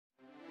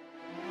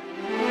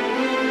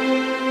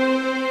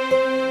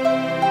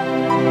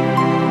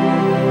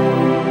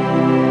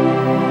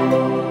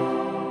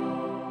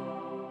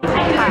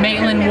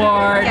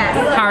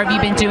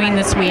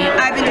this week?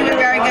 I've been doing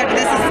very good.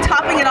 This is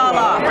topping it all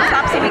off.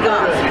 Tops the week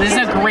off. This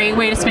is a great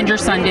way to spend your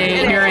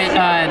Sunday here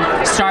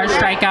at Star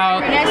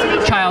Strikeout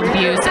Child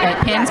Abuse at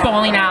Penn's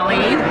Bowling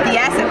Alley.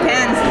 Yes, at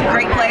Penn's.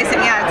 Great place.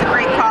 And yeah, it's a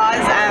great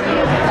cause.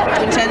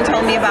 When Jen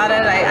told me about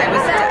it, I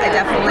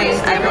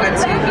wanted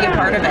to be a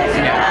part of it.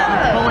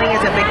 Bullying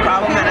is a big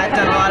problem, and I've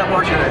done a lot of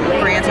work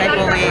for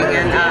anti-bullying,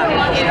 and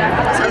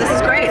so this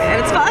is great,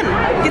 and it's fun.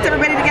 Gets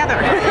everybody together.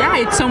 Yeah,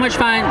 it's so much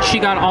fun. She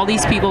got all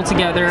these people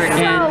together.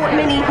 So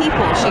many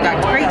people. She got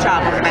a great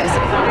job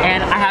organizing.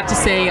 And I have to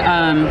say,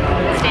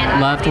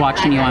 loved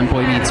watching you on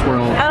Boy Meets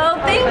World.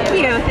 Oh, thank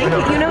you. Thank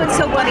you. You know, it's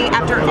so funny.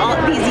 After all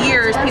these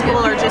years, people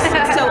are just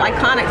so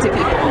iconic to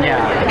people.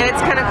 Yeah. And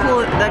it's kind of cool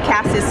the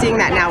cast is seeing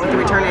that now with the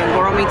returning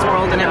Girl Meets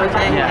World and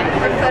everything. Yeah.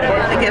 And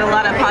I get a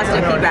lot of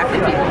positive feedback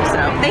from people. So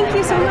thank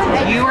you so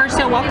much. You are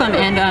so welcome.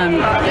 And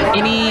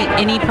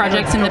any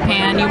projects in the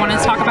pan you want to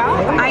talk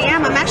about? I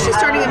am. I'm actually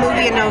starting a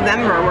movie in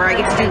November where I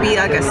get to be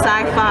like a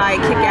sci-fi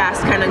kick-ass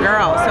kind of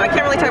girl. So I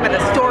can't really talk about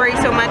the story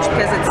so much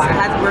because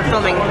we're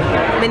filming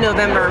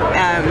mid-November.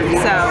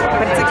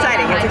 But it's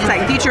exciting. It's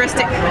exciting.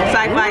 Futuristic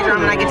sci-fi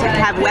drama, and I get to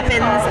have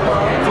weapons,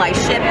 fly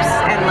ships,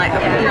 and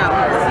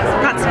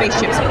not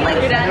spaceships, but like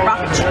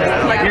rocket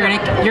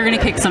ships. You're gonna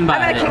kick some butt.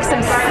 I'm gonna kick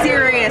some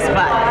serious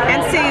butt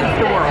and save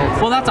the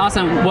world. Well, that's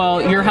awesome.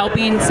 Well, you're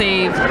helping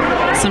save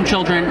some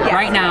children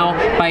right now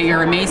by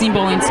your amazing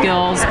bowling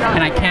skills,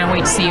 and I can't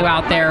wait to see you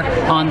out there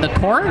on the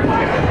court.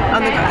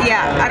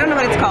 I don't know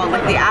what it's called,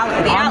 like the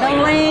alley.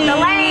 The lane. The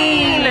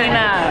lane.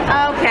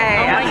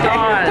 Okay. Oh my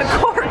God. The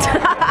court.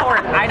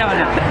 I don't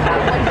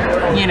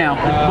know.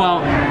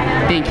 Well,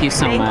 thank you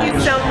so much. Thank you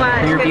so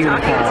much. You're Good beautiful.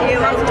 talking to you.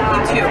 I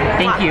love you too.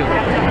 Thank you.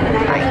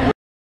 Bye.